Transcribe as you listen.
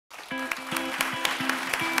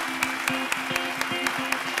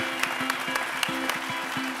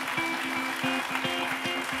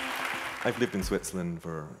I've lived in Switzerland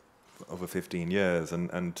for over 15 years,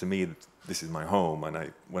 and to me, this is my home. And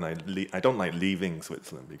I don't like leaving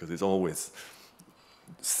Switzerland because it's always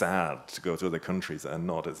sad to go to other countries that are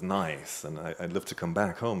not as nice. And I'd love to come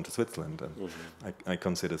back home to Switzerland. And I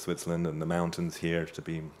consider Switzerland and the mountains here to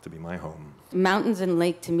be my home. Mountains and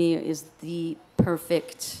lake to me is the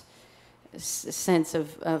perfect sense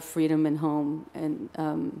of freedom and home. And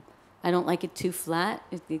I don't like it too flat.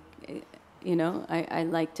 I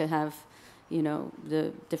like to have,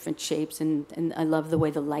 the different shapes, and I love the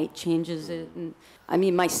way the light changes it. And I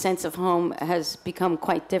mean, my sense of home has become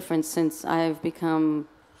quite different since I've become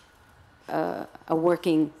a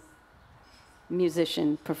working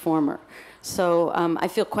musician, performer. So I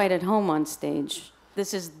feel quite at home on stage.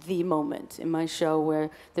 This is the moment in my show where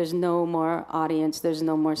there's no more audience, there's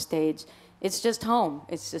no more stage. It's just home.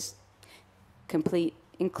 It's just complete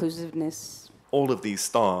inclusiveness. All of these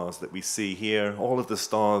stars that we see here, all of the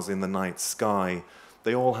stars in the night sky,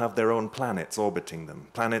 they all have their own planets orbiting them.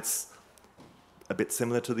 Planets a bit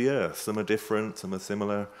similar to the Earth. Some are different, some are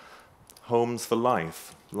similar. Homes for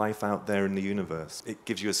life out there in the universe. It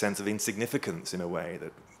gives you a sense of insignificance in a way,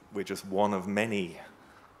 that we're just one of many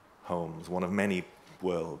homes, one of many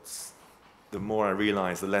worlds. The more I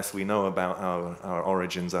realize, the less we know about our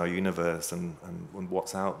origins, our universe, and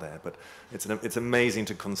what's out there. But it's amazing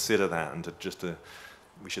to consider that, and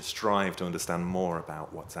we should strive to understand more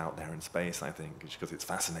about what's out there in space, I think, because it's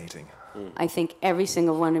fascinating. I think every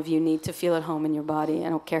single one of you need to feel at home in your body. I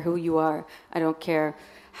don't care who you are. I don't care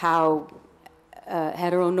how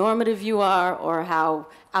heteronormative you are, or how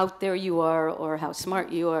out there you are, or how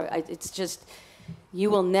smart you are. It's just, you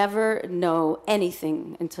will never know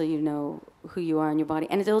anything until you know who you are in your body.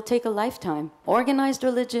 And it'll take a lifetime. Organized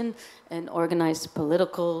religion and organized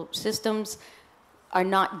political systems are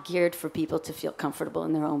not geared for people to feel comfortable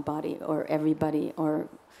in their own body, or everybody, or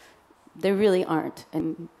they really aren't.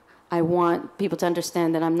 And I want people to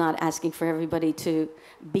understand that I'm not asking for everybody to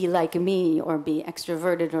be like me, or be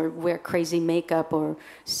extroverted, or wear crazy makeup, or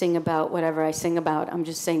sing about whatever I sing about. I'm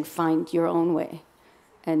just saying, find your own way.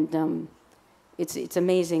 And it's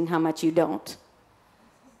amazing how much you don't.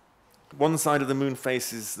 One side of the moon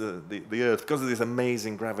faces the Earth because of this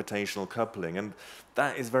amazing gravitational coupling, and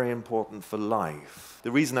that is very important for life.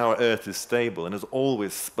 The reason our Earth is stable and has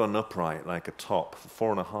always spun upright like a top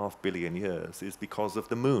for 4.5 billion years is because of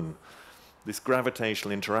the moon. This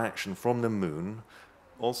gravitational interaction from the moon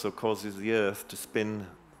also causes the Earth to spin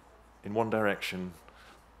in one direction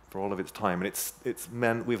for all of its time, and it's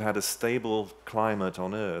meant we've had a stable climate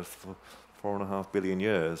on Earth for 4.5 billion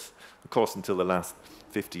years. Of course, until the last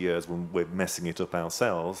 50 years when we're messing it up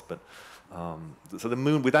ourselves. But so the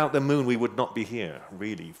moon, without the moon, we would not be here.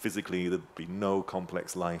 Really, physically, there'd be no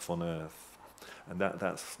complex life on Earth. And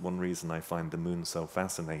that's one reason I find the moon so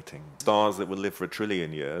fascinating. Stars that will live for 1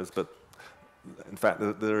 trillion years, but in fact,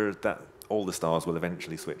 all the stars will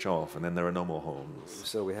eventually switch off, and then there are no more homes.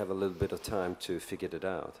 So we have a little bit of time to figure it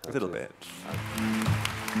out. A little bit.